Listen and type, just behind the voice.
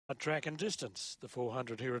Track and distance, the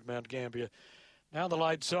 400 here at Mount Gambier. Now the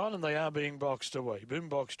lights on and they are being boxed away.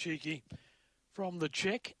 Boombox Cheeky from the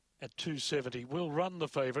check at 270 will run the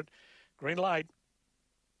favourite. Green light.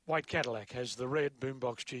 White Cadillac has the red.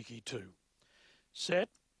 Boombox Cheeky 2. Set.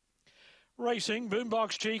 Racing,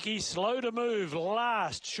 Boombox Cheeky, slow to move,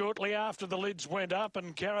 last shortly after the lids went up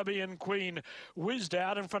and Caribbean Queen whizzed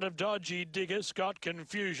out in front of Dodgy Digger, Scott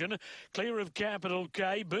Confusion, clear of Capital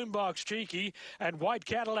K, Boombox Cheeky and White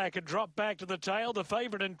Cadillac had dropped back to the tail, the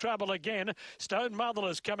favourite in trouble again, Stone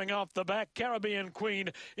Motherless coming off the back, Caribbean Queen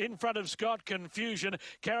in front of Scott Confusion,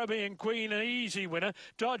 Caribbean Queen an easy winner,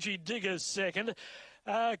 Dodgy Digger second.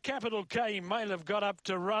 Capital K may have got up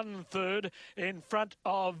to run third in front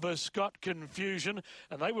of Scott Confusion,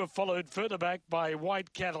 and they were followed further back by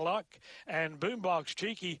White Cadillac, and Boombox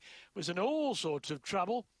Cheeky was in all sorts of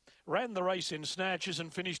trouble, ran the race in snatches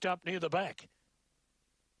and finished up near the back.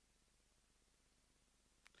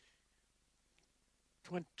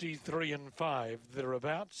 23 and 5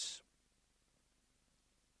 thereabouts.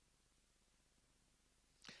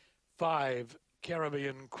 5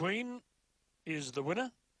 Caribbean Queen is the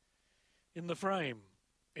winner in the frame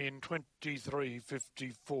in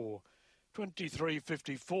 23.54.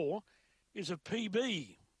 23.54 is a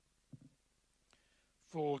PB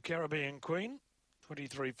for Caribbean Queen.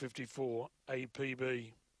 23.54 a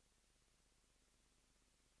PB.